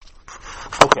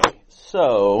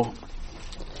So,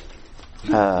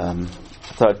 I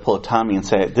thought I'd pull a Tommy and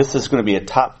say, this is going to be a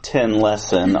top 10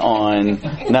 lesson on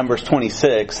Numbers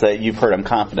 26 that you've heard. I'm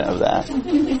confident of that.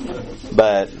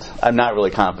 But I'm not really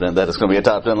confident that it's going to be a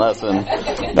top 10 lesson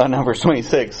on Numbers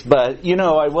 26. But,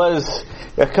 I was,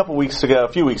 a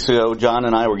few weeks ago, John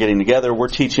and I were getting together. We're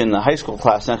teaching the high school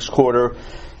class next quarter.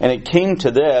 And it came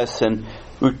to this, and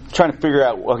we were trying to figure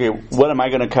out, okay, what am I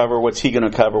going to cover? What's he going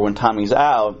to cover when Tommy's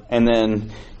out? And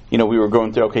then, we were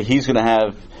going through, okay, he's going to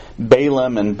have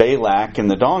Balaam and Balak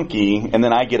and the donkey, and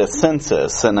then I get a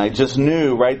census. And I just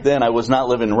knew right then I was not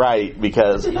living right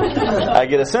because I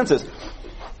get a census.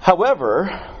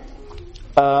 However,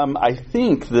 I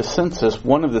think the census,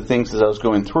 one of the things as I was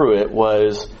going through it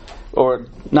was, or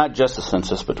not just the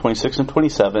census, but 26 and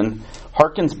 27,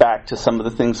 harkens back to some of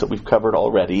the things that we've covered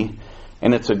already.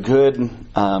 And it's a good,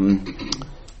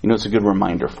 it's a good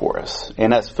reminder for us.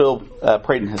 And as Phil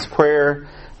prayed in his prayer,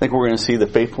 I think we're going to see the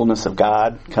faithfulness of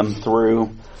God come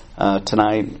through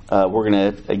tonight. We're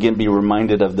going to, again, be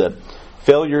reminded of the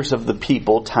failures of the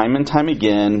people time and time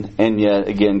again, and yet,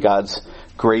 again, God's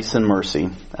grace and mercy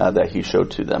that He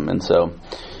showed to them. And so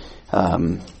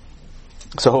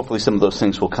hopefully some of those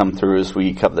things will come through as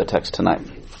we cover the text tonight.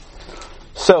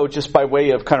 So just by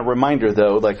way of kind of reminder,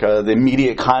 though, the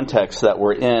immediate context that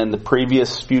we're in, the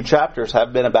previous few chapters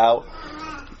have been about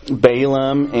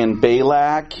Balaam and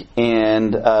Balak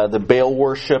and the Baal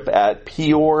worship at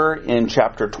Peor in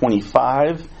chapter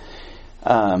 25.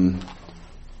 John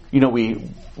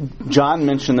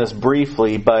mentioned this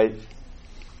briefly, but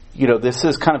this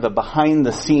is kind of a behind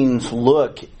the scenes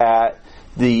look at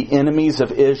the enemies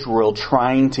of Israel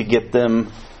trying to get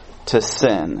them to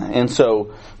sin. And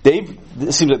so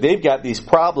it seems like they've got these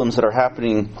problems that are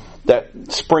happening that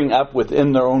spring up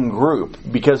within their own group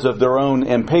because of their own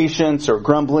impatience or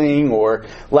grumbling or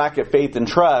lack of faith and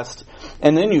trust.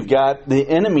 And then you've got the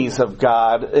enemies of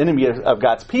God, enemy of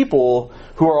God's people,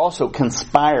 who are also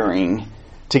conspiring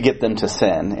to get them to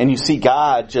sin. And you see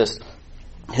God just,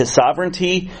 His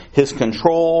sovereignty, His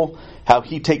control, how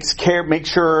He takes care, make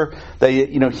sure that,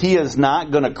 He is not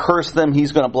going to curse them,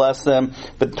 He's going to bless them.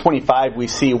 But 25, we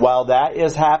see while that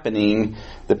is happening,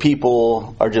 the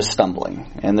people are just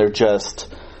stumbling. And they're just,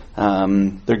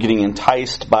 they're getting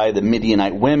enticed by the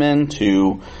Midianite women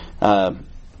to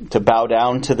bow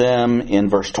down to them in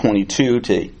verse 22,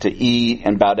 to eat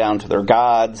and bow down to their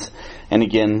gods. And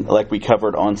again, like we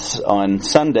covered on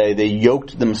Sunday, they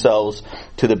yoked themselves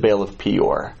to the Baal of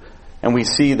Peor. And we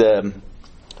see the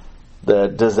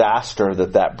disaster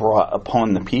that brought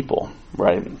upon the people,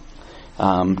 right?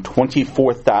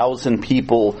 24,000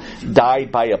 people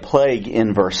died by a plague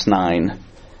in verse 9.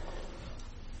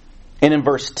 And in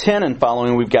verse 10 and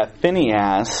following, we've got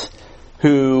Phinehas,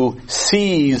 who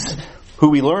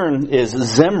we learn is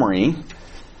Zimri,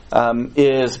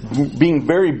 is being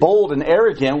very bold and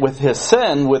arrogant with his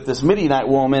sin with this Midianite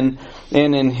woman,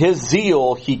 and in his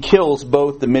zeal he kills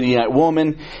both the Midianite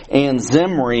woman and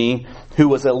Zimri, who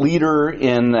was a leader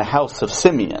in the house of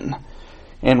Simeon.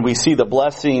 And we see the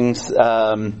blessings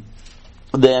then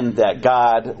that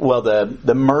God,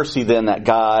 the mercy then that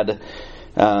God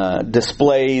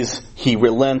displays. He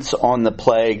relents on the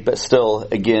plague, but still,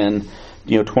 again,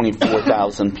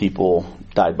 24,000 people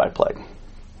died by plague.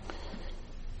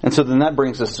 And so then that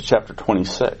brings us to chapter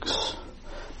 26.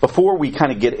 Before we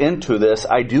kind of get into this,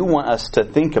 I do want us to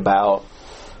think about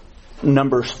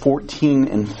Numbers 14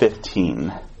 and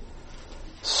 15.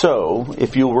 So,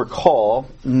 if you'll recall,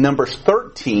 Numbers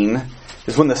 13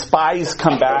 is when the spies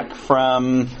come back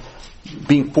from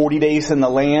being 40 days in the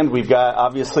land. We've got,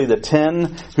 obviously, the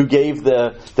 10 who gave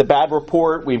the bad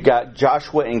report. We've got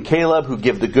Joshua and Caleb who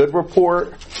give the good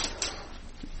report.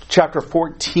 Chapter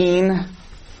 14,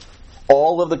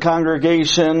 all of the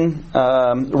congregation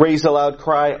raised a loud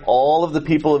cry. All of the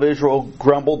people of Israel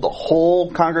grumbled. The whole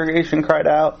congregation cried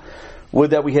out, "Would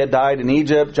that we had died in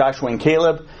Egypt." Joshua and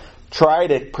Caleb try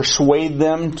to persuade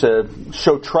them to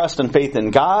show trust and faith in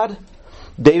God.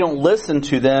 They don't listen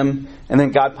to them, and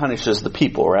then God punishes the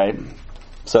people, right?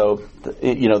 So,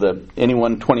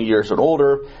 anyone 20 years or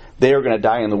older, they are going to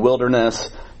die in the wilderness.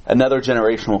 Another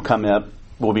generation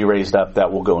will be raised up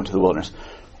that will go into the wilderness.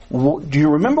 Do you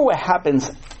remember what happens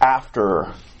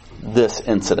after this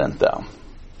incident, though?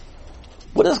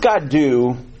 What does God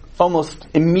do almost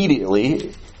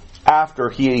immediately after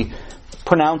He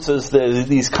pronounces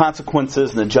these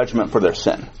consequences and the judgment for their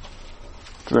sin?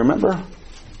 Do you remember?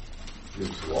 He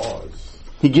gives laws.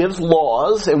 He gives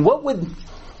laws, and what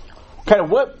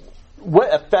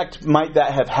effect might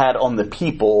that have had on the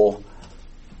people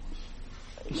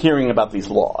hearing about these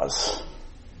laws?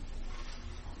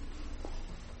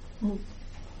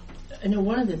 I know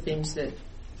one of the things that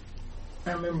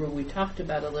I remember we talked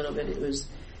about a little bit,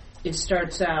 it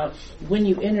starts out, when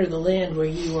you enter the land where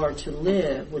you are to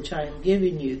live, which I am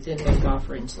giving you, then make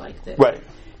offerings like this. Right.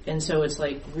 And so it's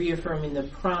like reaffirming the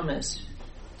promise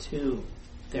to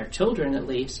their children, at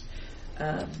least,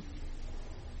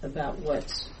 about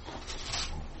what's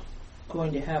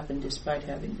going to happen despite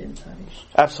having been punished.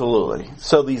 Absolutely.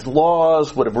 So these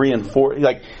laws would have reinforced,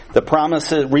 like the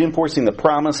promises, reinforcing the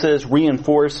promises,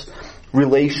 reinforce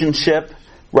relationship,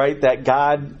 right, that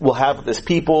God will have with His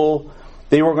people.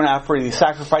 They were going to offer these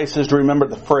sacrifices. To remember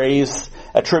the phrase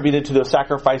attributed to those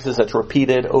sacrifices that's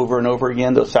repeated over and over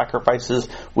again. Those sacrifices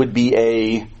would be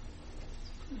a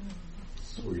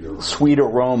sweet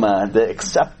aroma, the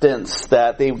acceptance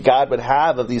that God would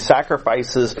have of these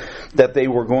sacrifices that they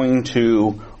were going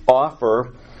to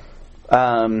offer.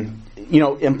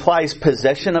 Implies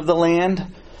possession of the land.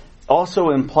 Also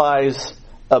implies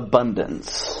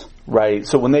abundance, right?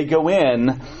 So when they go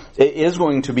in, it is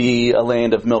going to be a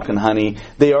land of milk and honey.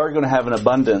 They are going to have an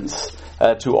abundance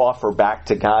to offer back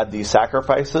to God these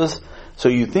sacrifices. So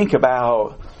you think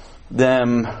about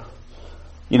them,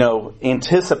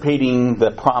 anticipating the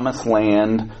promised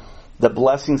land, the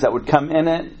blessings that would come in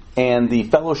it, and the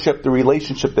fellowship, the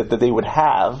relationship that they would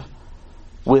have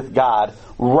with God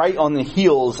right on the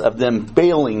heels of them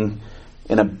failing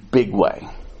in a big way.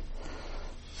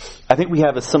 I think we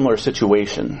have a similar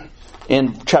situation.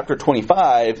 In chapter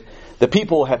 25, the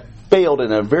people have failed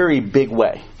in a very big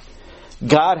way.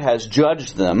 God has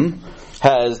judged them,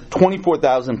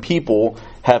 24,000 people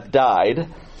have died,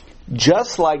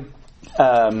 just like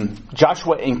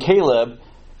Joshua and Caleb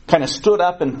kind of stood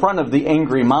up in front of the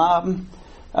angry mob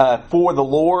for the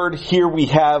Lord. Here we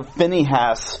have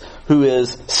Phinehas, who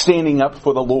is standing up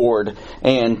for the Lord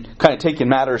and kind of taking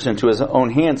matters into his own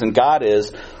hands, and God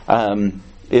is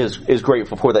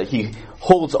grateful for that. He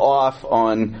holds off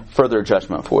on further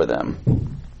judgment for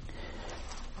them.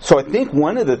 So I think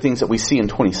one of the things that we see in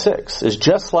 26 is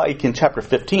just like in chapter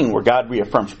 15, where God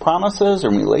reaffirms promises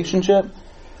and relationship.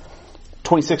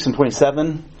 26 and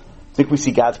 27, I think we see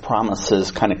God's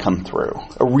promises kind of come through.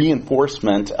 A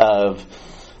reinforcement of,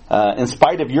 in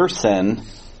spite of your sin,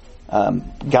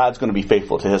 God's going to be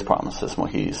faithful to His promises,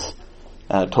 what He's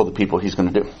told the people He's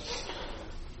going to do.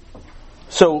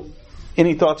 So,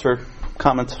 any thoughts or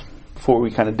comments before we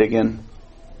kind of dig in?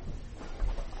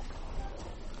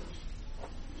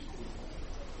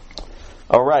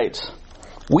 All right.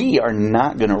 We are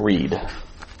not going to read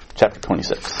chapter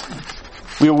 26.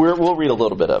 We'll read a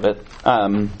little bit of it.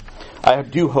 I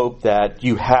do hope that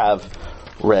you have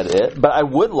read it, but I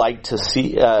would like to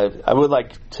see.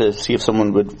 If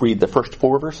someone would read the first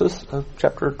 4 verses of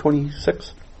chapter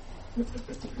 26.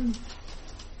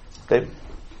 Dave.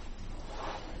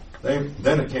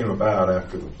 Then it came about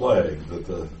after the plague that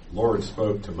the Lord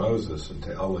spoke to Moses and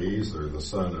to Eleazar, the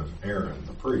son of Aaron,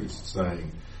 the priest,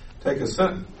 saying, "Take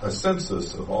a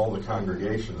census of all the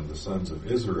congregation of the sons of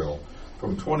Israel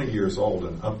from 20 years old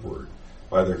and upward,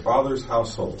 by their fathers'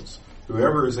 households,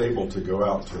 whoever is able to go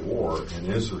out to war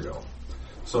in Israel."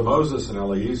 So Moses and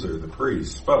Eleazar the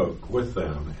priest spoke with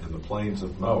them in the plains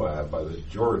of Moab by the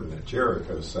Jordan at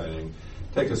Jericho, saying,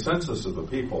 "Take a census of the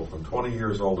people from 20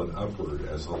 years old and upward,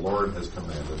 as the Lord has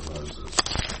commanded Moses."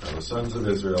 Now the sons of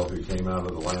Israel who came out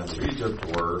of the land of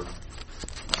Egypt were...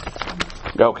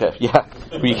 Okay, yeah.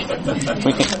 We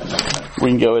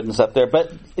can go ahead and stop there.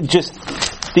 But just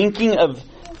thinking of,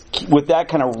 with that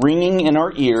kind of ringing in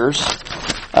our ears,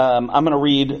 I'm going to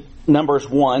read Numbers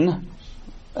 1,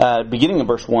 beginning of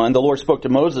verse 1. "The Lord spoke to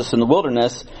Moses in the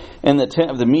wilderness in the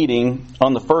tent of the meeting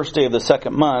on the first day of the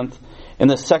second month, in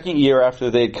the second year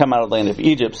after they had come out of the land of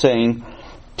Egypt, saying,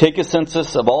 Take a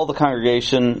census of all the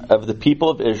congregation of the people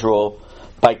of Israel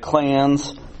by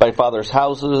clans, by fathers'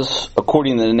 houses,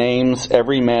 according to the names,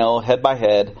 every male, head by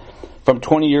head, from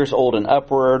 20 years old and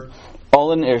upward,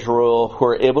 all in Israel who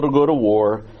are able to go to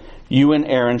war. You and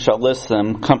Aaron shall list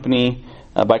them company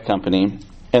by company,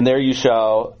 and there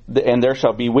shall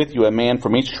be with you a man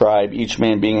from each tribe, each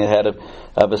man being the head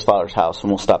of his father's house."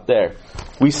 And we'll stop there.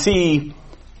 We see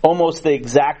almost the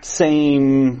exact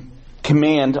same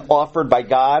command offered by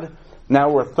God. Now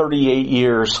we're 38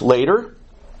 years later.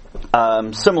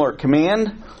 Similar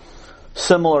command,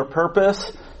 similar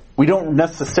purpose. We don't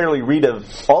necessarily read of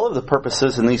all of the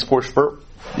purposes in these first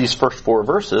 4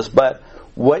 verses, but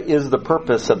what is the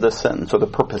purpose of this sentence, or the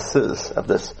purposes of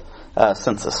this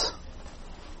census?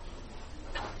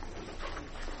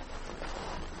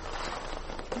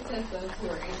 It says those who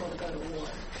are able to go to war.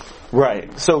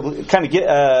 Right. So kind of get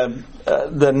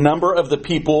the number of the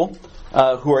people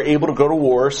who are able to go to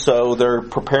war, so they're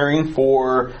preparing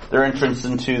for their entrance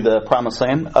into the Promised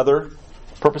Land. Other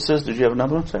purposes? Did you have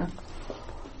another one, Sarah?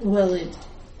 Well,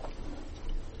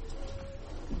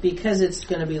 because it's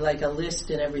going to be like a list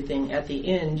and everything, at the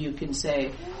end you can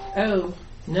say, oh,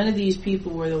 none of these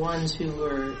people were the ones who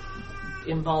were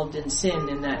involved in sin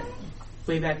in that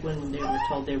way back when they were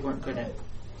told they weren't going to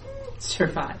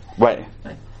survive. Right.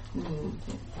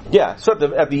 Yeah, so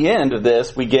at the end of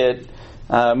this, we get,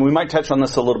 we might touch on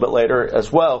this a little bit later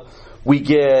as well, we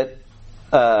get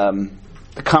the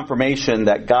confirmation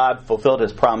that God fulfilled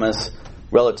His promise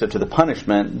relative to the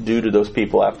punishment due to those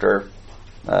people after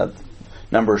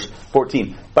Numbers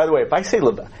 14. By the way, if I say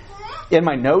in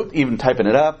my note, even typing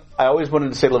it up, I always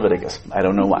wanted to say Leviticus. I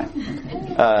don't know why.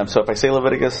 So if I say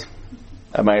Leviticus,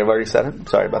 I might have already said it.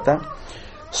 Sorry about that.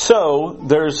 So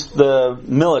there's the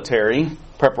military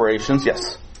preparations.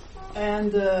 Yes.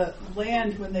 And the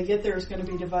land, when they get there, is going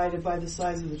to be divided by the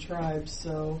size of the tribes.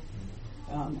 So,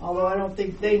 although I don't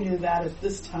think they knew that at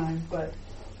this time, but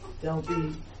they'll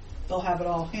have it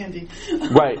all handy.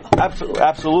 Right,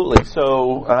 absolutely.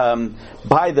 So,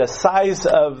 by the size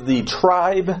of the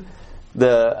tribe,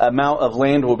 the amount of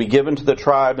land will be given to the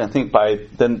tribe. And I think by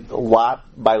then lot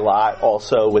by lot,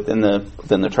 also within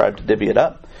the tribe to divvy it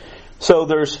up. So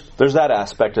there's that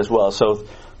aspect as well. So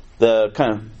the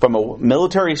kind of from a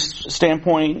military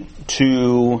standpoint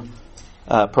to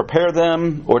prepare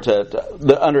them or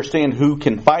to understand who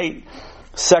can fight.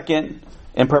 Second,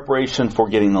 in preparation for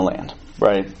getting the land,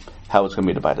 right? How it's going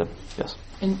to be divided. Yes.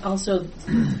 And also,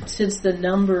 since the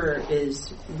number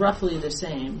is roughly the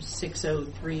same,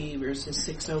 603 versus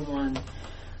 601,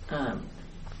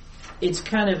 it's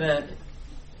kind of at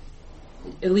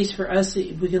least for us,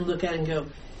 we can look at it and go,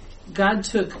 God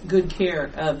took good care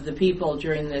of the people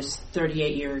during this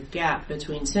 38-year gap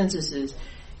between censuses.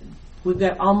 We've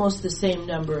got almost the same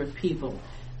number of people.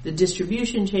 The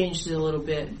distribution changed a little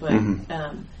bit, but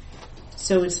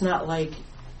so it's not like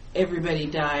everybody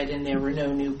died and there were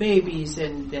no new babies,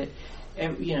 and that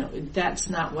that's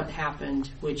not what happened.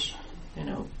 Which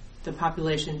the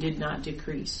population did not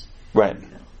decrease, right?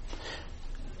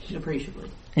 Appreciably.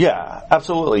 Yeah,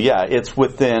 absolutely. Yeah, it's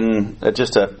within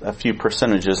just a few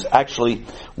percentages. Actually,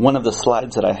 one of the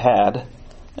slides that I had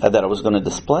that I was going to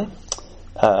display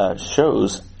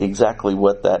shows exactly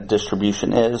what that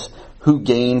distribution is, who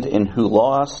gained and who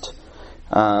lost.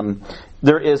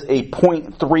 There is a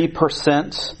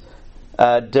 0.3%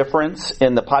 difference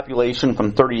in the population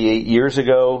from 38 years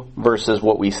ago versus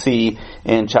what we see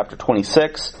in chapter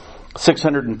 26.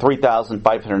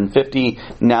 603,550.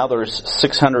 Now there's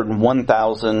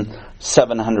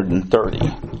 601,730.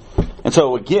 And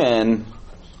so again,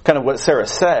 kind of what Sarah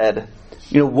said,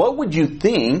 what would you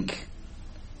think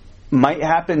might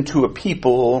happen to a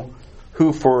people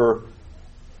who for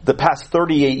the past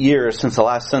 38 years since the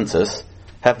last census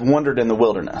have wandered in the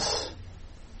wilderness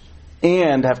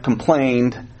and have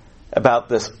complained about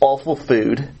this awful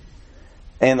food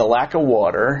and the lack of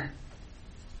water?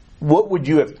 What would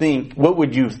you think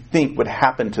would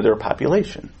happen to their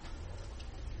population?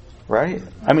 Right?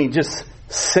 I mean, just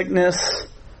sickness,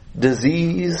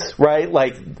 disease, right?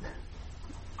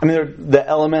 The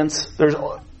elements, there's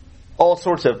all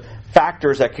sorts of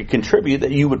factors that could contribute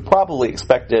that you would probably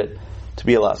expect it to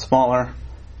be a lot smaller.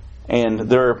 And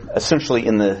they're essentially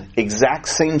in the exact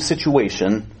same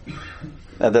situation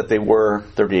that they were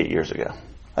 38 years ago.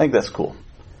 I think that's cool.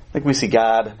 I think we see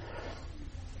God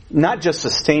not just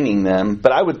sustaining them,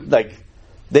 but I would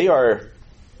they are,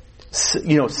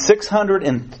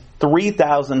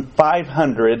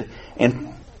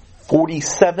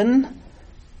 603,547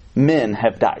 men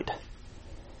have died.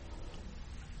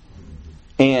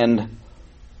 And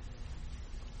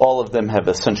all of them have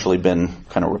essentially been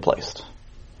kind of replaced.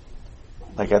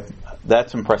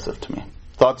 That's impressive to me.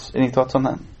 Any thoughts on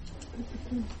that?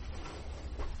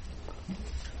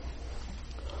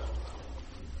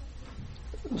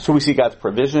 So we see God's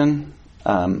provision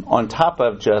on top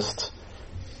of just,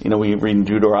 we read in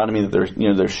Deuteronomy that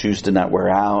their shoes did not wear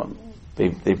out.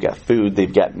 They've got food,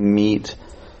 they've got meat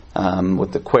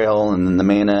with the quail and then the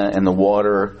manna and the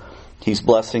water. He's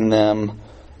blessing them.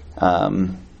 I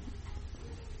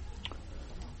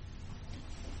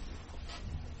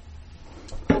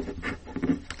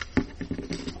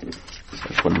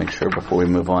just want to make sure before we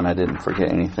move on I didn't forget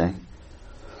anything.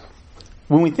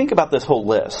 When we think about this whole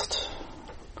list,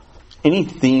 any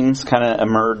themes kind of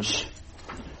emerge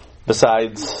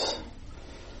besides,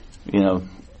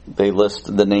 they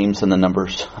list the names and the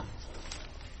numbers?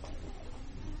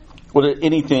 Would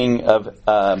anything of,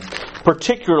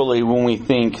 particularly when we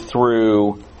think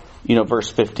through,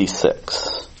 verse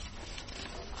 56?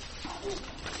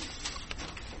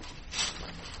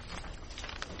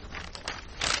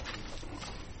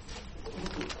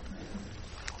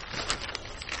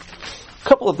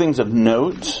 couple of things of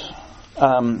note.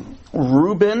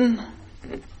 Reuben,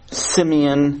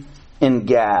 Simeon, and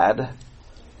Gad,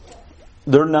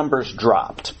 their numbers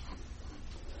dropped.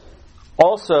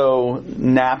 Also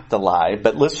Naphtali,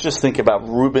 but let's just think about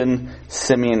Reuben,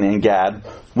 Simeon, and Gad.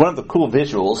 One of the cool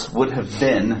visuals would have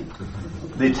been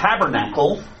the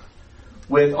tabernacle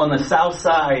with, on the south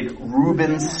side,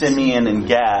 Reuben, Simeon, and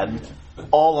Gad,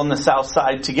 all on the south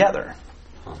side together.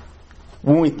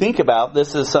 When we think about,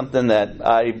 this is something that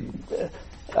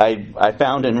I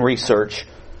found in research.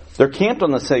 They're camped on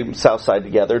the same south side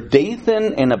together.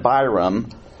 Dathan and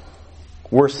Abiram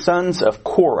were sons of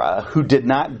Korah who did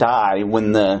not die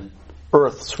when the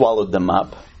earth swallowed them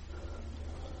up.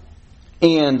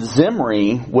 And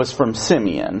Zimri was from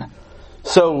Simeon.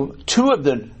 So two of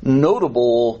the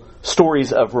notable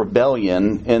stories of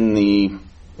rebellion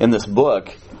in this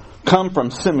book come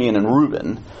from Simeon and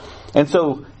Reuben. And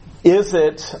so is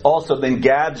it also then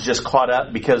Gad's just caught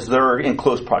up because they're in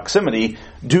close proximity?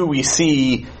 Do we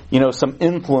see, some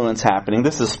influence happening?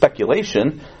 This is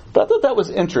speculation, but I thought that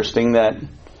was interesting that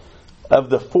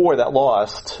of the four that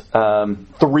lost,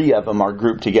 3 of them are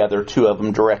grouped together, 2 of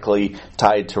them directly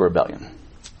tied to rebellion.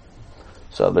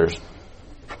 So there's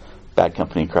bad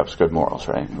company corrupts good morals,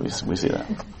 right? We see that.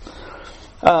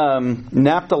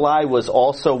 Naphtali was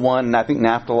also one, and I think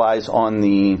Naphtali's on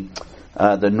the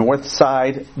north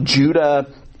side. Judah,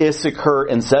 Issachar,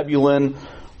 and Zebulun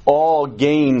all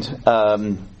gained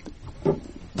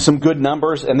some good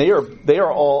numbers, and they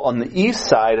are all on the east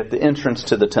side at the entrance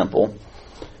to the temple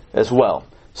as well.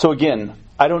 So again,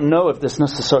 I don't know if this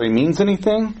necessarily means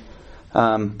anything,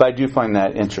 but I do find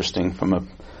that interesting from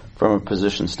a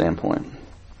position standpoint.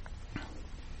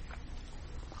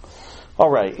 All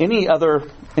right.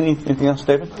 Anything else,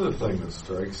 David? Another thing that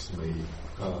strikes me,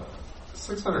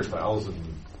 600,000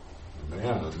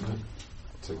 men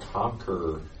to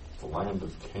conquer the land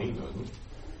of Canaan,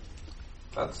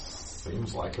 that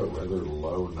seems like a rather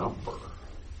low number.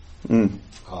 And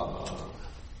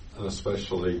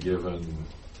especially given,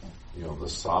 the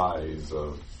size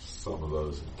of some of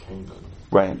those in Canaan.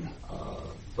 Right.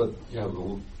 But,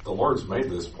 the Lord's made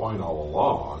this point all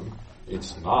along.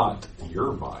 It's not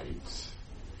your might.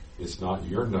 It's not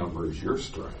your numbers, your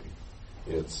strength.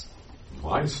 It's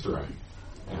my strength.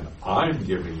 And I'm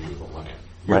giving you the land.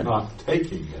 You're not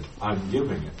taking it. I'm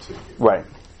giving it to you. Right.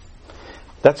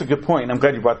 That's a good point. I'm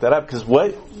glad you brought that up, because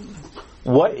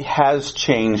what has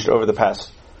changed over the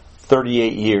past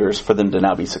 38 years for them to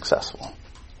now be successful?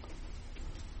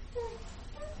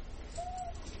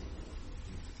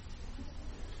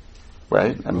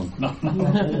 Right? I mean,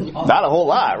 not a whole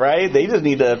lot, right? They just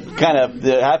need to kind of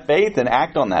have faith and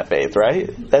act on that faith, right?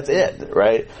 That's it,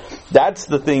 right? That's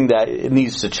the thing that it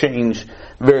needs to change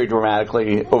very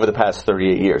dramatically over the past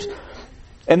 38 years.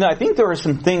 And I think there are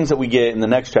some things that we get in the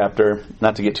next chapter,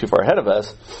 not to get too far ahead of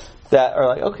us, that are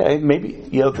like, okay, maybe,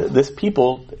 this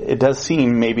people, it does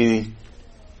seem maybe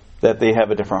that they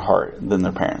have a different heart than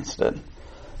their parents did.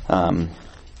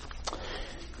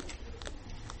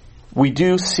 We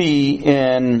do see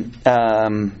in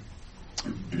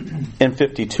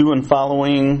 52 and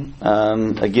following,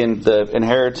 again, the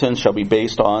inheritance shall be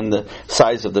based on the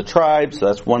size of the tribe. So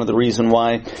that's one of the reasons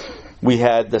why we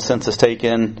had the census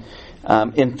taken.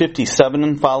 In 57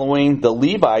 and following, the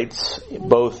Levites,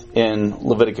 both in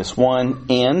Leviticus 1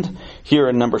 and here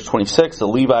in Numbers 26, the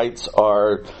Levites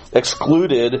are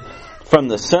excluded from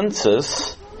the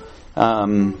census.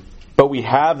 But we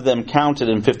have them counted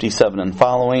in 57 and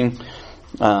following.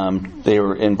 They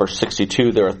were in verse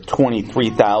 62. There are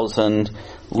 23,000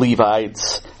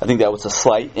 Levites. I think that was a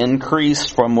slight increase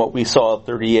from what we saw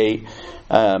 38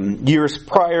 years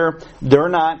prior. They're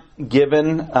not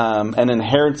given an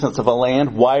inheritance of a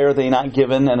land. Why are they not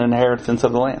given an inheritance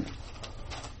of the land?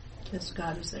 Because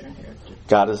God is their inheritance.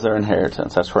 God is their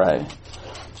inheritance. That's right.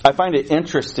 I find it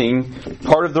interesting.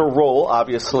 Part of their role,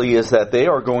 obviously, is that they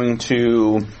are going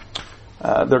to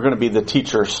they're going to be the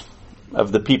teachers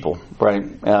of the people, right?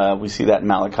 We see that in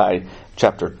Malachi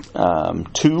chapter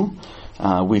 2.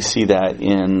 We see that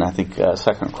in, I think, 2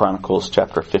 Chronicles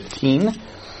chapter 15.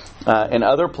 And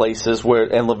other places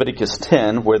in Leviticus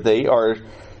 10, where they are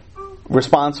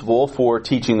responsible for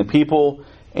teaching the people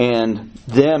and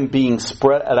them being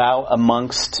spread out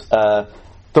amongst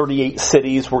 38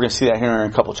 cities. We're going to see that here in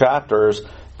a couple chapters.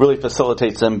 Really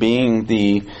facilitates them being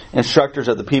the instructors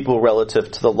of the people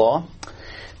relative to the law.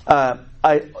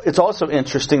 It's also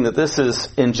interesting that this is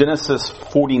in Genesis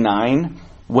 49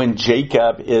 when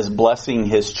Jacob is blessing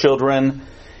his children.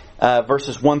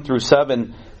 Verses 1 through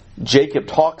 7, Jacob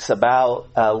talks about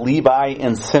Levi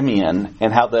and Simeon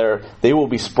and how they will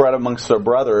be spread amongst their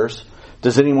brothers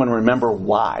Does anyone remember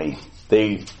why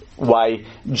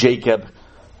Jacob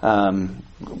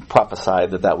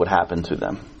prophesied that would happen to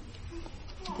them?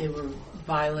 They were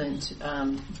violent.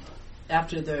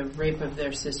 After the rape of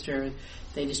their sister,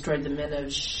 they destroyed the men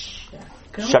of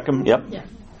Shechem. Shechem, yep.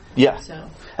 Yeah. So.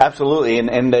 Absolutely.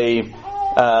 And they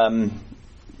kind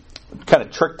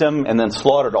of tricked them and then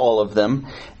slaughtered all of them,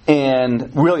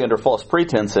 and really under false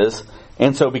pretenses.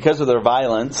 And so because of their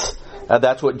violence,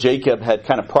 that's what Jacob had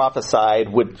kind of prophesied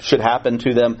should happen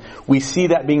to them. We see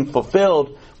that being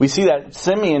fulfilled. We see that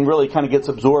Simeon really kind of gets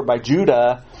absorbed by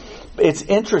Judah. It's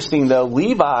interesting, though,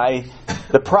 Levi,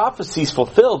 the prophecy's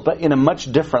fulfilled, but in a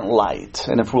much different light.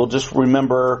 And if we'll just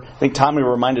remember, I think Tommy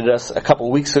reminded us a couple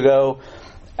of weeks ago,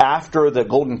 after the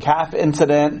golden calf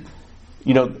incident,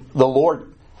 the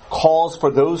Lord calls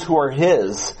for those who are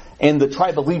His, and the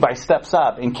tribe of Levi steps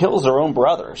up and kills their own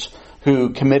brothers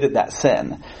who committed that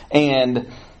sin. And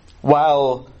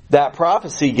while that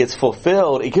prophecy gets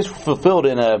fulfilled, it gets fulfilled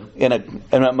in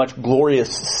a much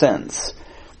glorious sense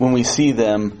when we see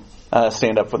them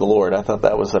stand up for the Lord. I thought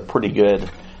that was a pretty good,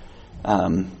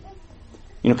 kind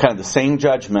of the same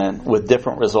judgment with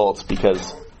different results,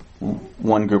 because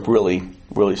one group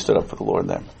really stood up for the Lord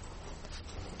there.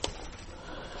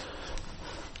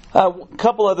 A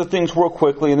couple other things real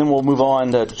quickly, and then we'll move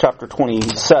on to chapter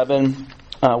 27.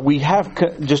 We have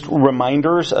just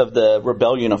reminders of the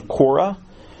rebellion of Korah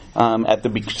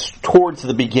towards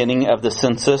the beginning of the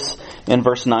census in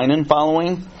verse 9 and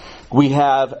following. We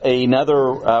have another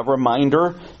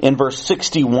reminder in verse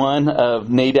 61 of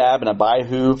Nadab and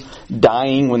Abihu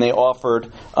dying when they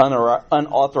offered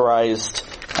unauthorized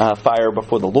fire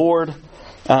before the Lord.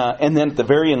 And then at the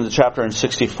very end of the chapter in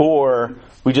 64,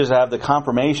 we just have the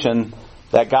confirmation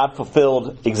that God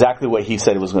fulfilled exactly what He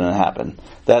said was going to happen.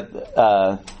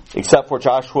 That except for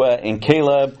Joshua and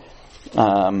Caleb,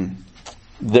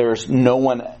 there's no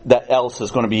one that else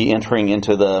is going to be entering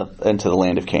into the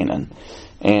land of Canaan.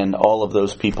 And all of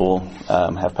those people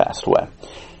have passed away.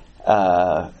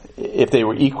 If they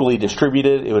were equally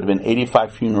distributed, it would have been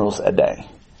 85 funerals a day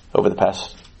over the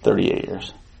past 38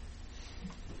 years.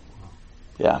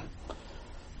 Yeah.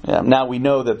 Now we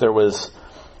know that there was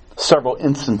several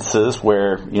instances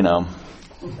where,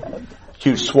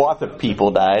 huge swath of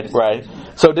people died, right?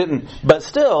 So it didn't, but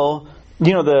still,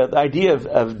 the idea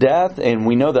of death, and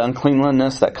we know the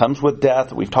uncleanliness that comes with death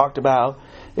that we've talked about,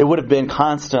 it would have been a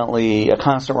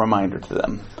constant reminder to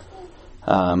them.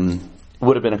 It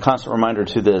would have been a constant reminder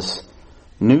to this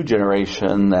new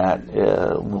generation that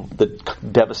the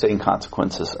devastating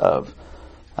consequences of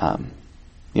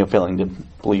failing to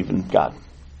believe in God.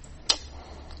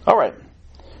 All right.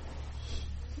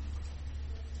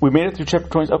 We made it through chapter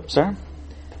 20. Oh, Sarah?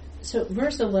 So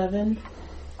verse 11,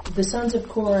 the sons of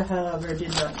Korah, however,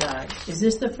 did not die. Is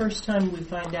this the first time we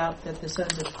find out that the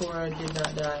sons of Korah did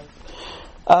not die?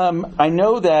 I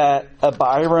know that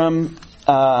Abiram,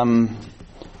 and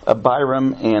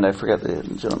I forget the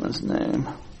gentleman's name.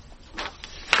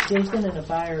 Dathan and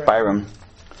Abiram. Abiram.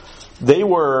 They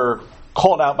were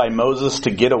called out by Moses to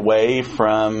get away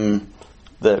from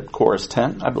the Korah's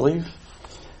tent, I believe,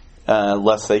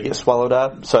 lest they get swallowed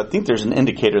up. So I think there's an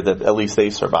indicator that at least they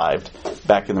survived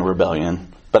back in the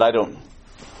rebellion. But I don't,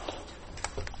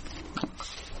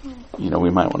 we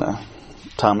might want to,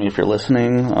 Tommy, if you're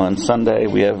listening on Sunday,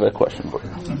 we have a question for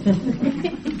you.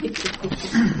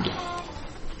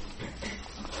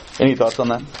 Any thoughts on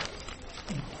that?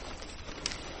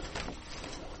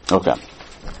 Okay.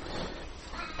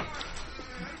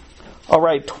 All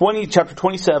right, chapter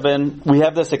 27, we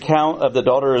have this account of the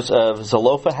daughters of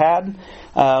Zelophehad.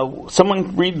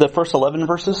 Someone read the first 11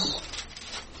 verses.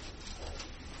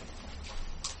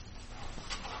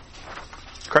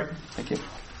 Correct. Thank you.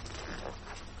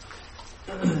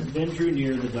 Then drew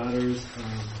near the daughters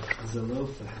of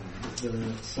Zelophehad,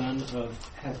 the son of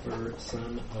Hefer,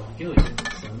 son of Gilead,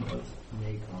 son of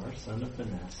Machir, son of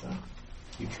Manasseh.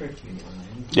 You tricked me,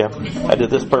 Ryan. Yeah, I did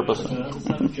this purposely.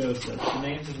 Son of Joseph. The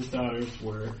names of his daughters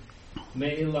were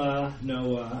Mela,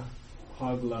 Noah,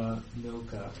 Hogla,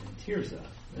 Milcah, and Tirzah.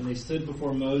 And they stood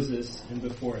before Moses and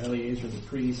before Eleazar the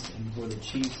priest and before the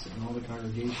chiefs and all the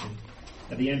congregation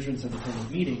at the entrance of the tent of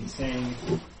meeting, saying,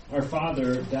 Our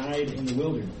father died in the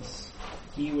wilderness.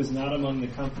 He was not among the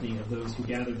company of those who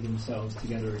gathered themselves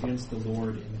together against the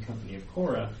Lord in the company of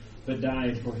Korah, but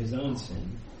died for his own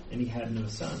sin, and he had no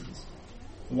sons.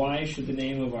 Why should the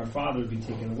name of our father be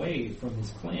taken away from his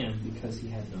clan because he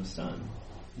had no son?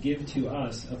 Give to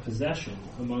us a possession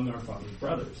among our father's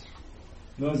brothers.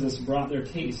 Moses brought their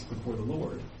case before the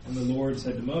Lord, and the Lord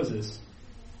said to Moses,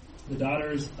 The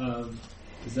daughters of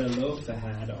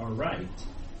Zelophehad are right.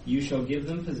 You shall give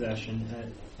them possession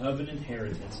of an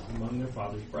inheritance among their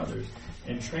father's brothers,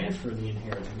 and transfer the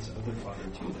inheritance of their father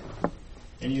to them.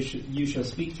 And you shall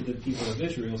speak to the people of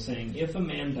Israel, saying, If a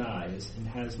man dies and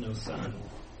has no son,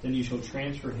 then you shall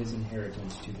transfer his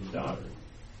inheritance to his daughter.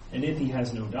 And if he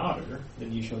has no daughter,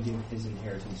 then you shall give his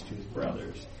inheritance to his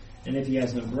brothers. And if he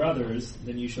has no brothers,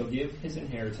 then you shall give his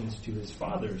inheritance to his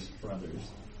father's brothers.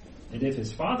 And if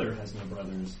his father has no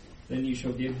brothers, then you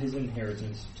shall give his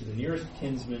inheritance to the nearest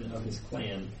kinsman of his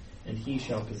clan, and he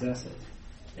shall possess it.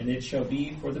 And it shall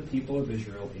be for the people of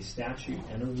Israel a statute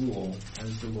and a rule,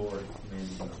 as the Lord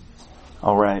commanded them.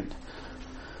 All right.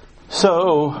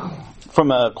 So,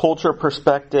 from a culture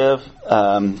perspective,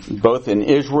 both in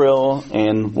Israel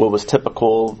and what was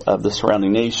typical of the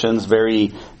surrounding nations,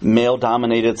 very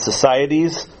male-dominated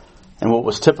societies, and what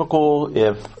was typical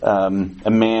if a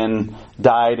man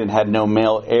died and had no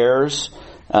male heirs,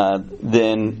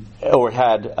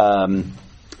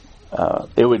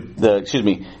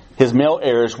 his male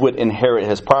heirs would inherit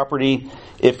his property.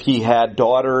 If he had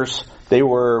daughters, they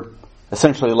were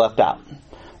essentially left out.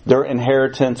 Their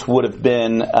inheritance would have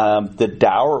been the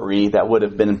dowry that would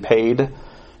have been paid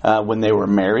when they were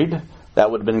married.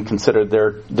 That would have been considered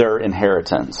their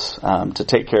inheritance to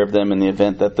take care of them in the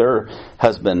event that their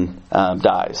husband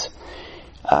dies.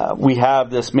 We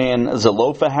have this man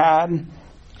Zelophehad,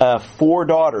 4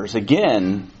 daughters.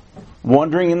 Again,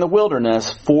 wandering in the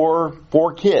wilderness, four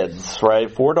kids,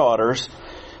 right? 4 daughters.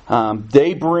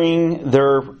 They bring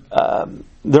their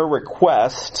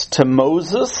request to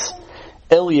Moses,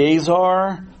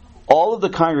 Eleazar, all of the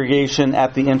congregation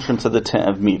at the entrance of the tent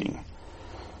of meeting.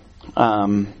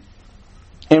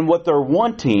 And what they're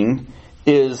wanting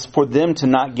is for them to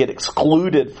not get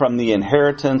excluded from the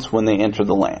inheritance when they enter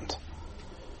the land.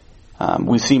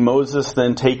 We see Moses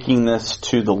then taking this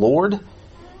to the Lord,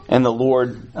 and the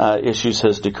Lord issues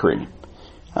his decree.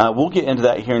 We'll get into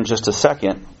that here in just a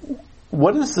second.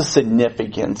 What is the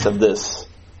significance of this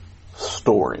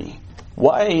story?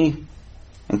 Why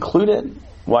include it?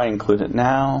 Why include it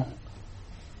now?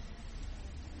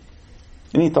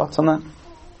 Any thoughts on that?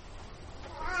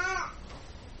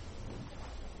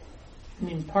 I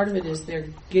mean, part of it is they're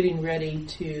getting ready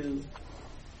to...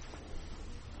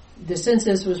 The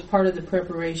census was part of the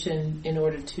preparation in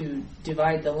order to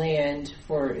divide the land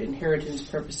for inheritance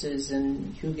purposes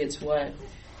and who gets what.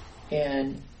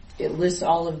 And it lists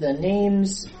all of the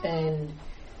names. And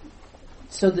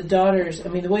so the daughters, I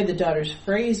mean, the way the daughters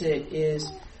phrase it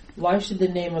is, why should the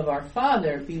name of our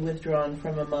father be withdrawn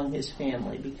from among his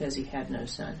family because he had no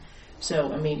son?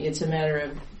 So, I mean, it's a matter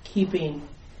of keeping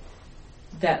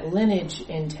that lineage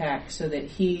intact so that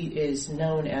he is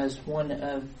known as one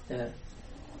of the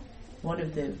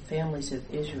families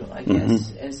of Israel, I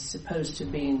guess, as opposed to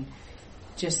being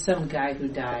just some guy who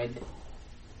died.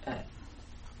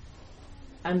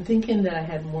 I'm thinking that I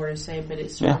had more to say, but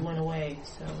it sort of went away.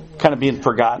 So kind of being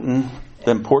forgotten,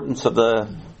 the importance of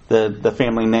the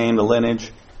family name, the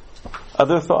lineage.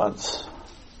 Other thoughts?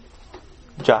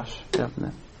 Josh? Yeah.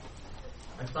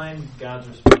 I find God's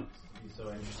response to be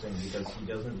so interesting because he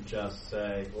doesn't just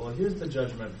say, well, here's the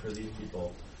judgment for these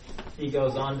people. He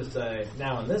goes on to say,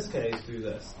 now in this case, do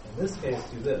this. In this case,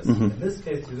 do this. In this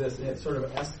case, do this. And it sort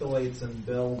of escalates and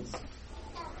builds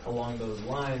along those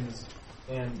lines.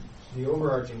 And the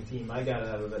overarching theme I got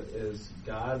out of it is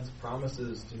God's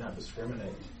promises do not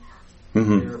discriminate.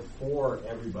 They're for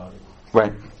everybody.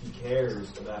 Right. He cares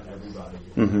about everybody.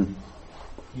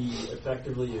 He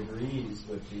effectively agrees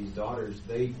with these daughters.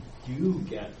 They do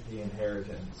get the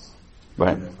inheritance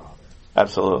from their father.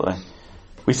 Absolutely.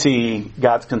 We see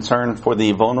God's concern for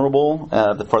the vulnerable,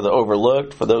 for the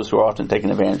overlooked, for those who are often taken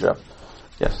advantage of.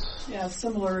 Yes. Yeah,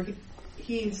 similar.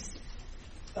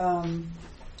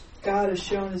 God is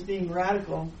shown as being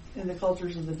radical in the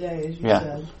cultures of the day, as you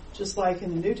said. Just like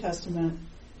in the New Testament,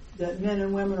 that men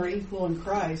and women are equal in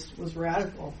Christ was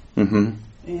radical.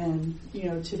 And,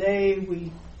 today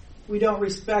we don't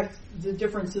respect the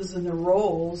differences in the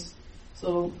roles,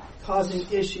 so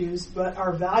causing issues, but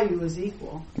our value is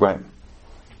equal. Right.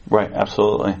 Right,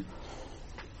 absolutely.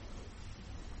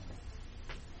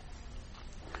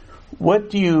 What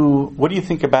do you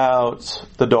think about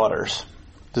the daughters?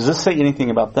 Does this say anything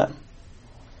about them?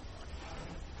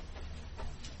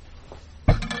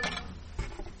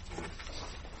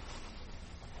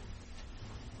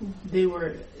 They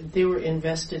were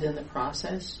invested in the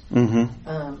process.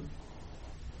 I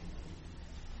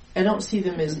don't see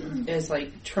them as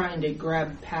like trying to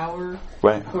grab power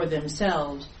for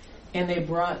themselves. And they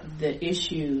brought the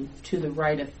issue to the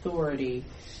right authority.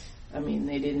 I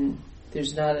mean,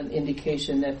 there's not an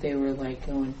indication that they were like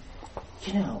going,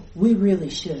 we really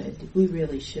should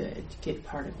get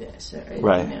part of this, or,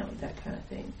 right. That kind of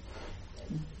thing.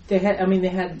 They had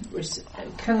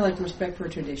kind of like respect for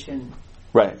tradition.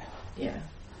 Right. Yeah.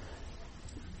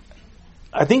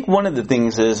 I think one of the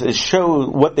things is show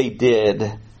what they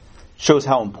did shows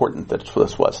how important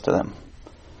this was to them.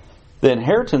 The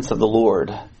inheritance of the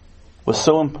Lord was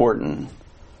so important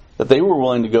that they were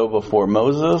willing to go before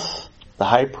Moses, the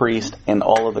high priest, and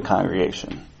all of the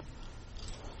congregation.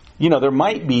 There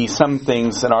might be some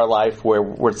things in our life where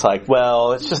it's like,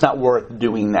 well, it's just not worth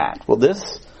doing that. Well,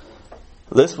 this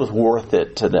was worth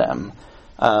it to them.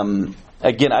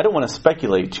 Again, I don't want to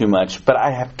speculate too much, but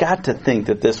I have got to think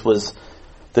that this was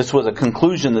a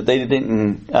conclusion that they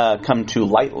didn't come to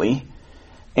lightly.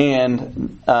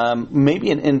 And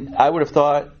maybe I would have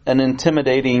thought an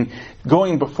intimidating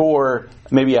going before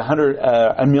maybe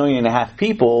 1.5 million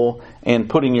people and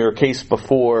putting your case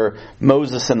before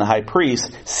Moses and the high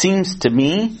priest seems to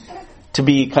me to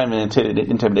be kind of an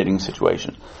intimidating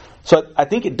situation. So I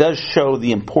think it does show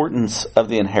the importance of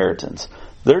the inheritance.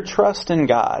 Their trust in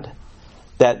God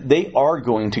that they are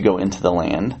going to go into the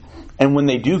land, and when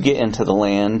they do get into the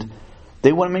land,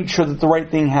 they want to make sure that the right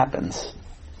thing happens.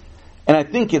 And I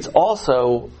think it's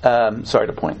also, I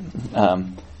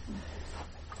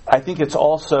think it's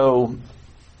also,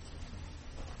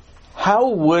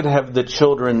 how would have the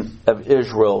children of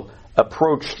Israel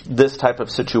approached this type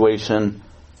of situation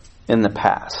in the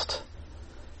past?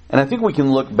 And I think we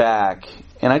can look back,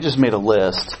 and I just made a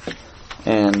list,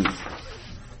 and,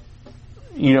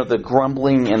 the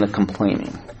grumbling and the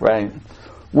complaining, right?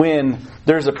 When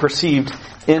there's a perceived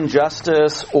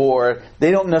injustice or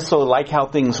they don't necessarily like how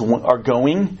things are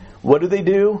going, what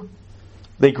do?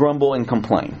 They grumble and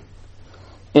complain.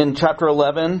 In chapter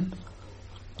 11,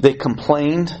 they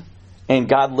complained and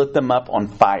God lit them up on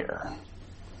fire.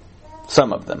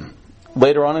 Some of them.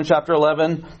 Later on in chapter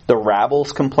 11, the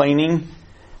rabble's complaining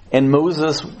and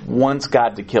Moses wants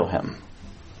God to kill him.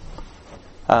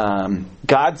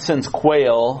 God sends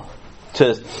quail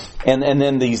and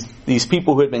then these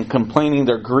people who had been complaining,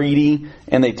 they're greedy,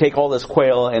 and they take all this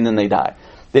quail, and then they die.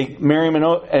 Miriam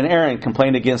and Aaron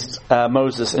complained against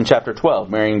Moses in chapter 12.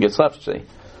 Miriam gets leprosy.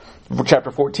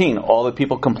 Chapter 14, all the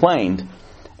people complained,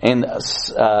 and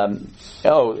this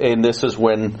is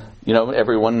when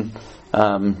everyone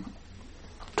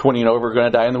 20 and over are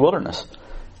going to die in the wilderness.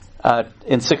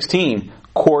 In 16,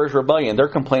 Korah's rebellion. They're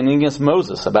complaining against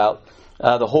Moses about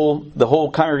the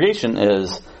whole congregation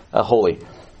is holy.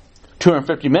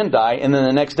 250 men die, and then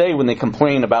the next day when they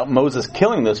complain about Moses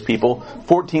killing those people,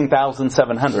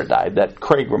 14,700 died. That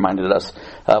Craig reminded us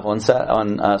of on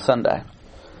Sunday.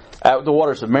 At the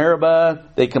waters of Meribah,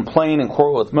 they complain and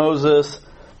quarrel with Moses,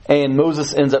 and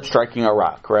Moses ends up striking a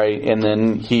rock, right? And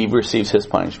then he receives his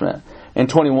punishment. In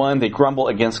 21, they grumble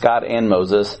against God and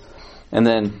Moses, and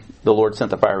then the Lord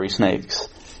sent the fiery snakes,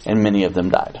 and many of them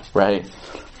died, right?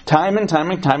 Time and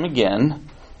time again,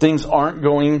 things aren't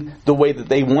going the way that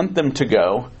they want them to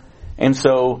go, and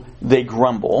so they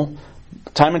grumble.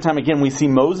 Time and time again, we see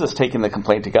Moses taking the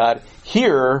complaint to God.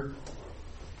 Here,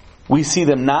 we see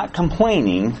them not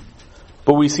complaining,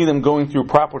 but we see them going through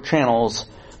proper channels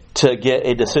to get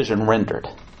a decision rendered,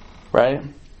 right?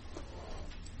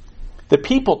 The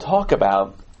people talk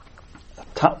about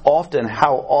often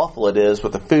how awful it is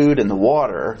with the food and the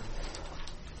water,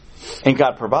 and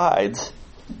God provides.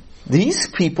 These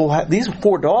people, these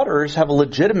 4 daughters have a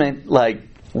legitimate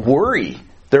worry.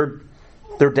 Their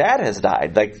dad has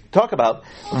died. Talk about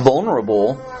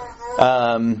vulnerable,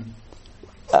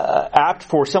 apt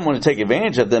for someone to take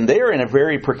advantage of them. They are in a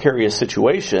very precarious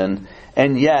situation,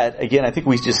 and yet, again, I think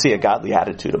we just see a godly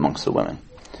attitude amongst the women.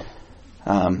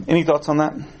 Any thoughts on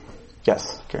that?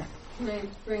 Yes, Karen. Can I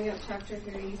bring up chapter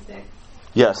 36?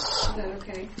 Yes. Is that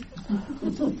okay?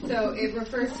 So it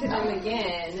refers to them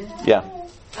again. Yeah.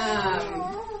 I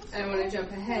don't want to jump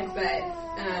ahead, but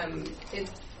it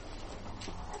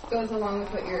goes along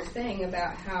with what you're saying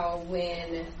about how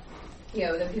when,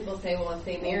 the people say, well, if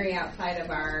they marry outside of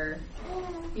our,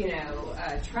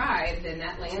 tribe, then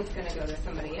that land's going to go to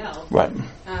somebody else. Right.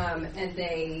 And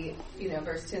they,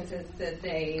 verse 10 says that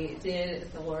they did as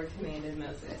the Lord commanded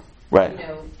Moses. Right.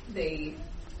 They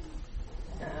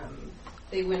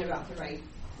went about the right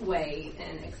way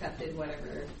and accepted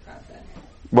whatever God said.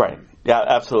 Right. Yeah,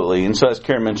 absolutely. And so as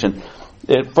Karen mentioned,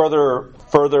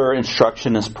 further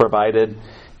instruction is provided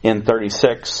in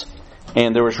 36,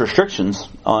 and there was restrictions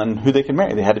on who they could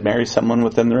marry. They had to marry someone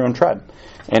within their own tribe.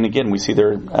 And again, we see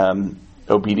their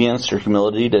obedience or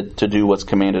humility to do what's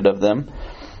commanded of them.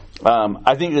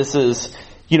 I think this is,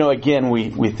 again,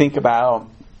 we think about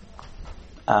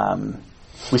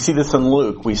We see this in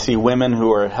Luke. We see women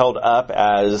who are held up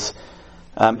as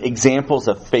examples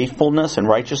of faithfulness and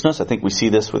righteousness. I think we see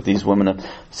this with these women of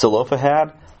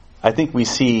Zelophehad. I think we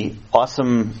see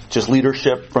awesome just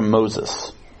leadership from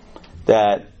Moses.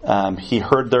 That he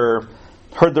heard their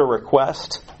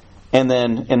request, and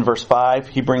then in verse 5,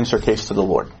 he brings her case to the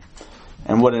Lord.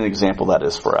 And what an example that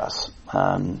is for us.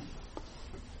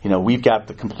 We've got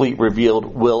the complete revealed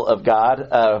will of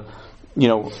God,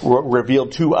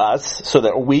 revealed to us so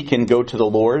that we can go to the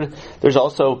Lord. There's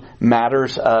also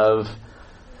matters of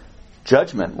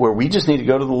judgment where we just need to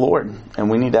go to the Lord and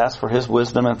we need to ask for His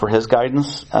wisdom and for His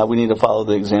guidance. We need to follow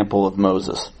the example of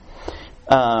Moses.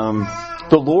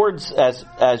 The Lord's, as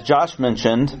Josh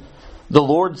mentioned, the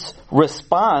Lord's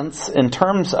response in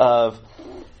terms of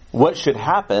what should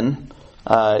happen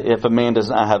if a man does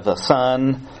not have a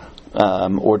son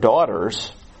or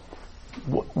daughters,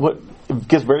 what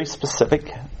gives very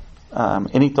specific.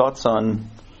 Any thoughts on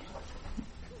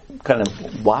kind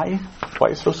of why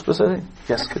it's so specific?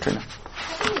 Yes, Katrina.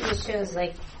 I think it just shows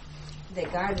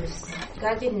that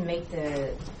God didn't make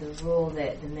the rule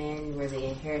that the men were the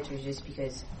inheritors just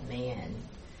because man,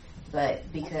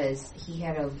 but because He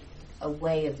had a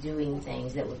way of doing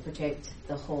things that would protect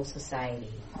the whole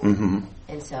society. Mm-hmm.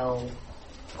 And so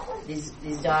these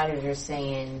daughters are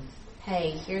saying,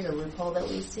 hey, here's a loophole that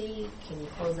we see. Can you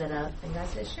close it up? And God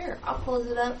says, sure, I'll close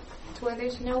it up to where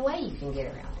there's no way you can get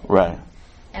around it. Right.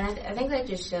 And I think that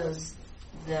just shows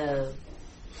the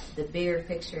bigger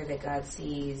picture that God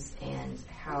sees and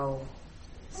how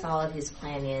solid His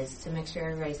plan is to make sure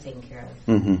everybody's taken care of.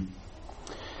 Mm-hmm.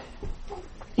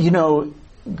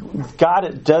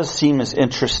 God does seem as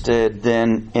interested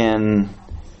then in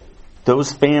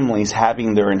those families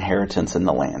having their inheritance in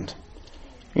the land.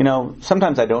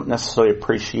 Sometimes I don't necessarily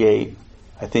appreciate,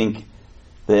 I think,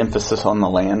 the emphasis on the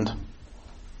land,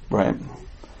 right?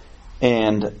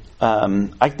 And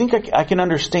I think I can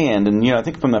understand, and I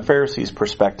think from the Pharisees'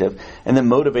 perspective, and the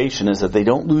motivation is that they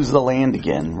don't lose the land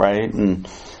again, right? And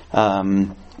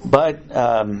but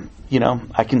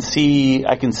I can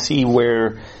see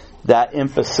where that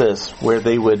emphasis, where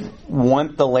they would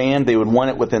want the land, they would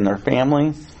want it within their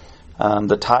family,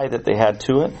 the tie that they had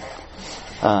to it.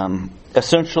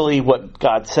 Essentially, what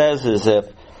God says is if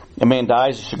a man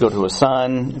dies, he should go to his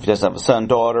son. If he doesn't have a son,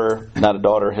 daughter, not a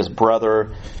daughter, his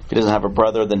brother. If he doesn't have a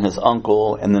brother, then his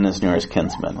uncle, and then his nearest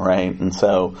kinsman, right? And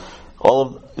so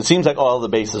it seems like all of the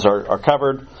bases are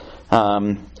covered.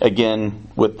 Again,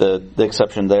 with the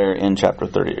exception there in chapter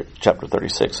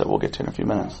 36 that we'll get to in a few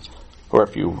minutes, or a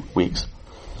few weeks.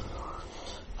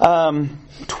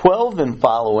 12 and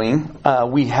following,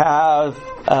 we have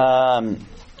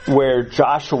where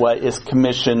Joshua is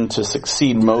commissioned to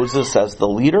succeed Moses as the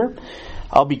leader.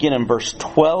 I'll begin in verse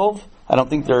 12. I don't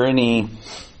think there are any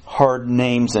hard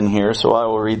names in here, so I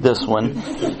will read this one.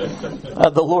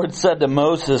 The Lord said to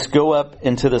Moses, "Go up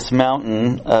into this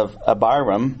mountain of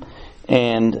Abiram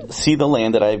and see the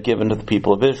land that I have given to the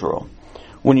people of Israel.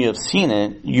 When you have seen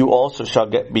it, you also shall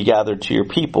be gathered to your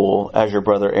people as your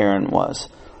brother Aaron was.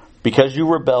 Because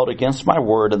you rebelled against my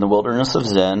word in the wilderness of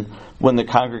Zin, when the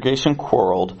congregation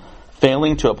quarreled,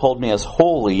 failing to uphold me as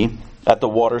holy at the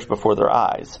waters before their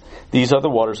eyes. These are the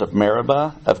waters of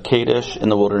Meribah, of Kadesh, in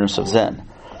the wilderness of Zin."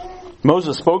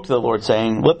 Moses spoke to the Lord,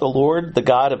 saying, "Let the Lord, the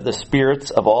God of the spirits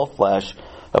of all flesh,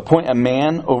 appoint a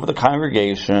man over the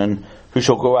congregation who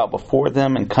shall go out before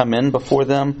them and come in before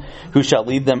them, who shall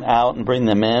lead them out and bring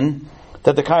them in,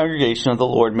 that the congregation of the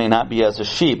Lord may not be as a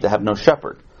sheep that have no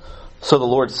shepherd." So the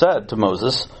Lord said to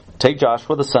Moses, "Take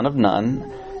Joshua the son of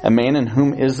Nun, a man in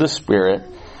whom is the Spirit,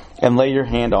 and lay your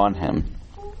hand on him.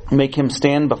 Make him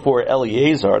stand before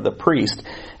Eleazar the priest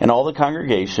and all the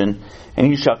congregation, and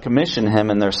you shall commission him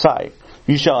in their sight.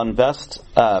 You shall invest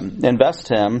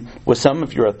him with some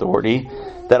of your authority,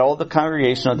 that all the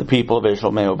congregation of the people of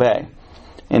Israel may obey.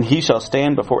 And he shall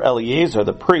stand before Eleazar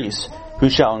the priest, who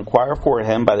shall inquire for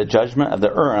him by the judgment of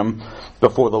the Urim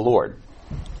before the Lord."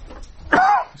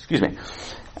 Excuse me.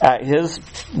 "At his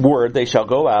word they shall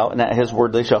go out, and at his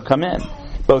word they shall come in,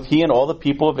 both he and all the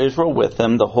people of Israel with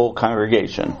him, the whole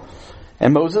congregation."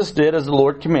 And Moses did as the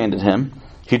Lord commanded him.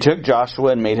 He took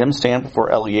Joshua and made him stand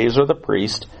before Eleazar the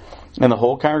priest and the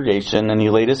whole congregation, and he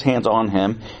laid his hands on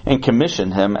him and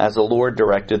commissioned him as the Lord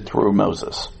directed through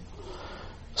Moses.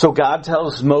 So God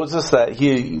tells Moses that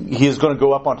he is going to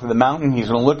go up onto the mountain. He's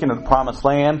going to look into the promised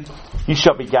land. He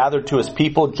shall be gathered to his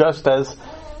people just as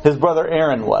his brother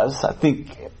Aaron was. I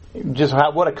think just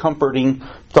what a comforting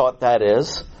thought that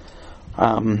is.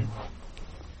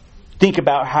 Think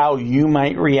about how you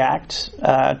might react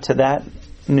to that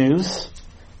news.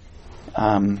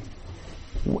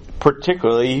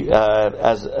 particularly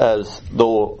as the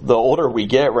older we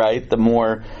get, right, the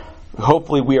more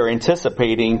hopefully we are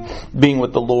anticipating being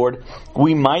with the Lord,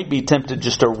 we might be tempted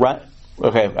just to run.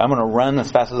 Okay, I'm going to run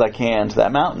as fast as I can to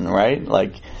that mountain, right?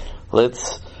 Like,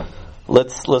 let's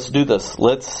do this.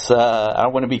 I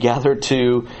want to be gathered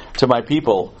to my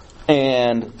people.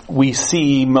 And we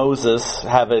see Moses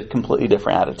have a completely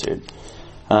different attitude.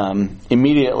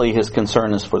 Immediately his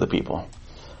concern is for the people.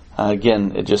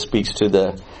 Again, it just speaks to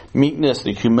the meekness,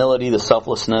 the humility, the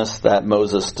selflessness that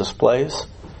Moses displays.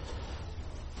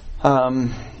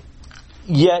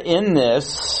 Yet in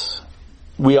this,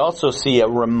 we also see a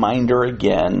reminder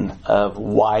again of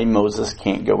why Moses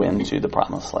can't go into the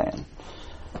promised land.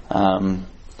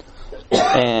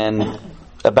 And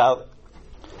about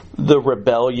the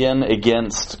rebellion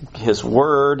against his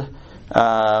word.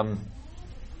 Like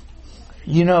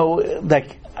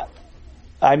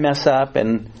I mess up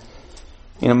and,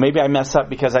 maybe I mess up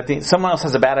because I think someone else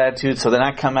has a bad attitude, so then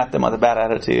I come at them with a bad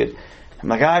attitude. I'm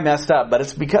like, I messed up, but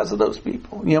it's because of those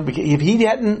people. Because if he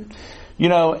hadn't,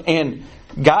 and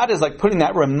God is like putting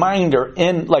that reminder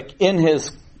in his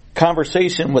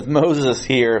conversation with Moses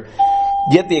here.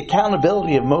 Yet the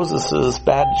accountability of Moses'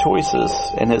 bad choices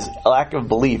and his lack of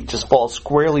belief just falls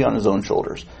squarely on his own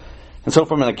shoulders. And so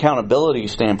from an accountability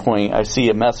standpoint, I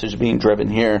see a message being driven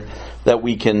here that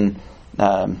we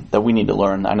need to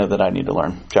learn. I know that I need to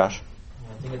learn. Josh?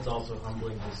 I think it's also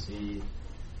humbling to see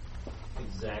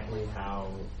exactly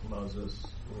how Moses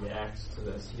reacts to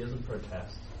this. He doesn't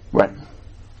protest. Right.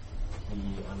 He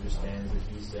understands that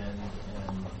he sinned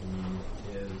and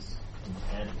he is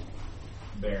content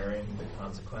bearing the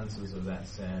consequences of that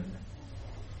sin.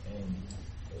 And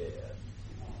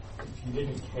if you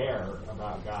didn't care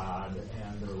about God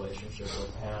and the relationship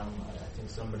with Him, I think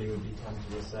somebody would be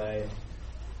tempted to say,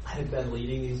 I've been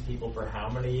leading these people for how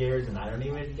many years and I don't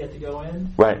even get to go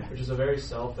in? Right. Which is a very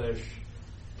selfish,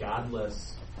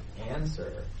 godless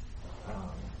answer.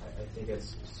 I think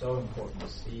it's so important to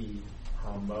see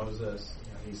how Moses,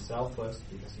 he's selfless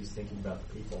because he's thinking about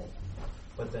the people.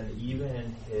 But then even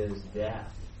in his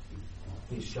death,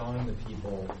 he's showing the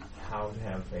people how to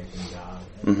have faith in God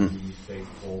and to be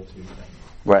faithful to Him.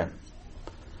 Right.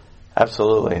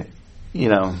 Absolutely.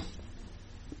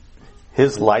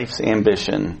 His life's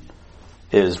ambition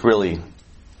is really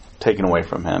taken away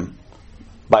from him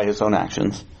by his own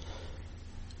actions.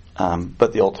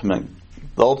 But the ultimate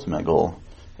goal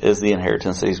is the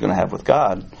inheritance that he's going to have with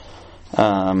God.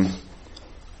 On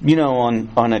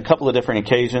a couple of different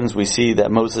occasions, we see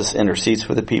that Moses intercedes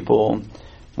for the people.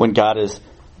 When God is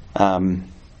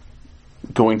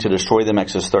going to destroy them,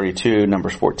 Exodus 32,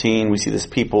 Numbers 14, we see this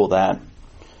people that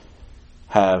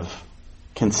have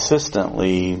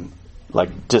consistently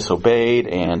disobeyed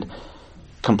and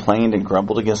complained and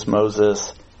grumbled against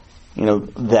Moses.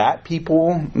 That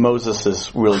people, Moses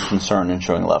is really concerned and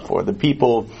showing love for. The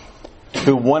people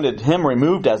who wanted him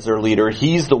removed as their leader,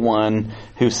 he's the one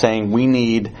who's saying,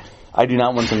 I do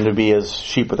not want them to be as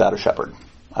sheep without a shepherd.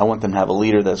 I want them to have a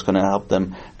leader that's going to help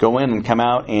them go in and come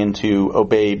out and to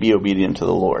be obedient to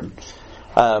the Lord.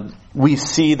 We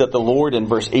see that the Lord in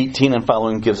verse 18 and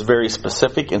following gives very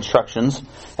specific instructions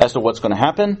as to what's going to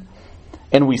happen.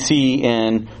 And we see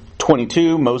in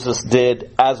 22, Moses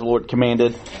did as the Lord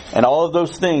commanded. And all of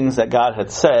those things that God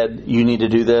had said, you need to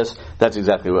do this, that's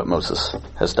exactly what Moses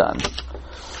has done.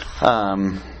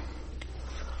 I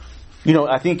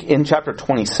think in chapter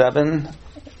 27,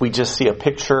 we just see a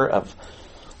picture of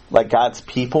God's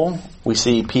people. We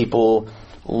see people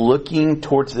looking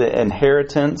towards the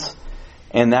inheritance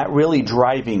and that really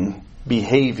driving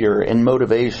behavior and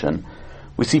motivation.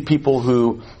 We see people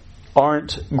who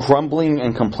aren't grumbling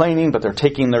and complaining, but they're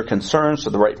taking their concerns to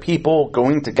the right people,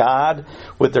 going to God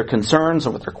with their concerns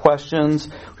and with their questions.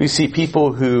 We see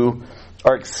people who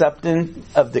are accepting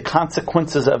of the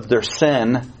consequences of their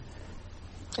sin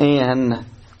and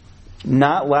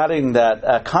not letting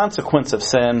that consequence of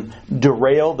sin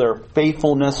derail their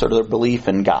faithfulness or their belief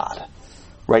in God.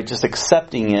 Right? Just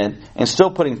accepting it and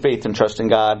still putting faith and trust in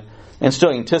God and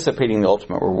still anticipating the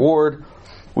ultimate reward.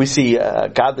 We see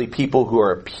godly people who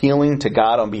are appealing to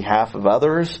God on behalf of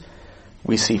others.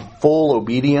 We see full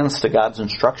obedience to God's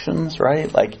instructions, right?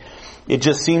 It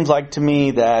just seems like to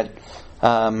me that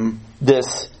the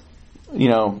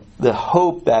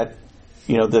hope that,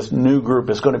 this new group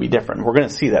is going to be different. We're going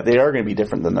to see that. They are going to be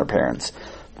different than their parents.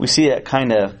 We see it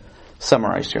kind of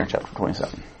summarized here in chapter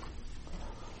 27.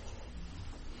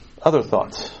 Other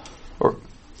thoughts or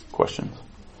questions?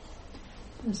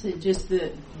 Just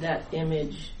that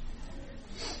image,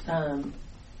 so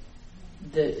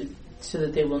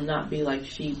that they will not be like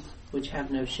sheep which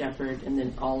have no shepherd, and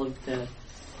then all of the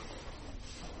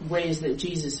ways that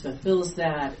Jesus fulfills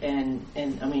that, and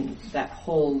I mean that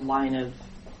whole line of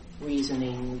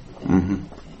reasoning and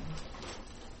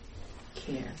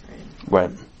care and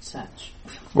Right. such.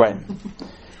 Right.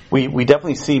 We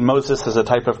definitely see Moses as a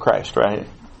type of Christ, right?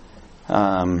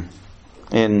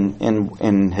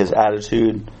 In his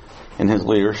attitude, in his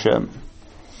leadership.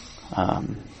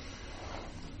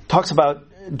 Talks about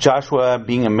Joshua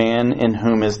being a man in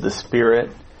whom is the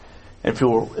Spirit. If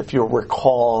you'll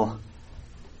recall,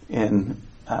 in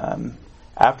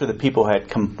after the people had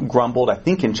grumbled, I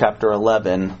think in chapter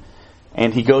 11,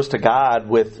 and he goes to God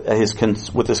with his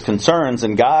concerns,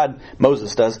 and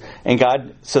Moses does, and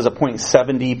God says appoint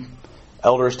 70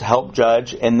 elders to help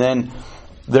judge, and then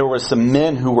there were some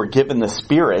men who were given the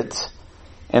Spirit,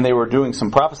 and they were doing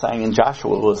some prophesying, and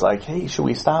Joshua was like, hey, should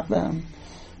we stop them?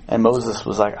 And Moses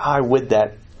was like, I would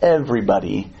that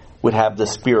everybody would have the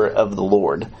Spirit of the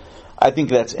Lord. I think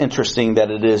that's interesting that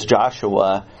it is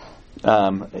Joshua,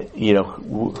 whom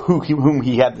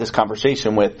he had this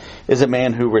conversation with, is a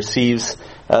man who receives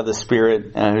the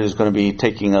Spirit and who's going to be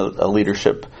taking a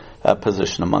leadership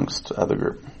position amongst the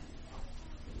group.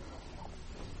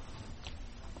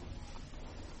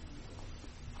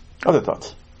 Other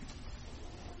thoughts?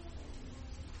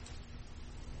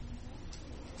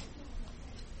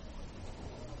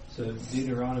 So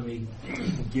Deuteronomy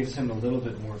gives him a little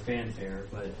bit more fanfare,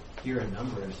 but here in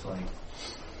Numbers, like,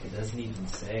 it doesn't even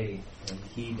say when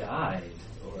he died,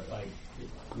 or like,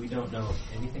 we don't know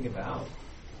anything about,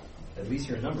 at least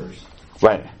here in Numbers,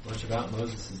 right, much about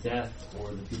Moses' death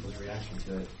or the people's reaction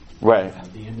to it. Right.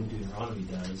 The end of Deuteronomy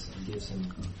does, and gives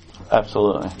him,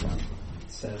 absolutely.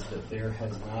 Says that there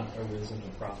has not arisen a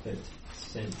prophet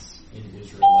since in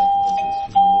Israel like Moses,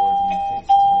 whom the Lord knew face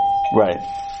to face. Right.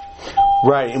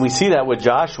 Right, and we see that with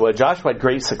Joshua. Joshua had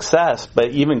great success,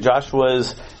 but even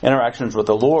Joshua's interactions with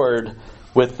the Lord,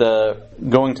 with the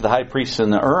going to the high priest in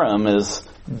the Urim, is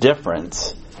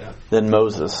different than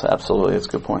Moses. Absolutely, that's a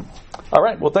good point. All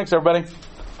right, well, thanks everybody.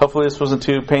 Hopefully this wasn't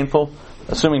too painful.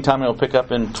 Assuming Tommy will pick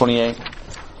up in 28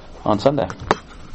 on Sunday.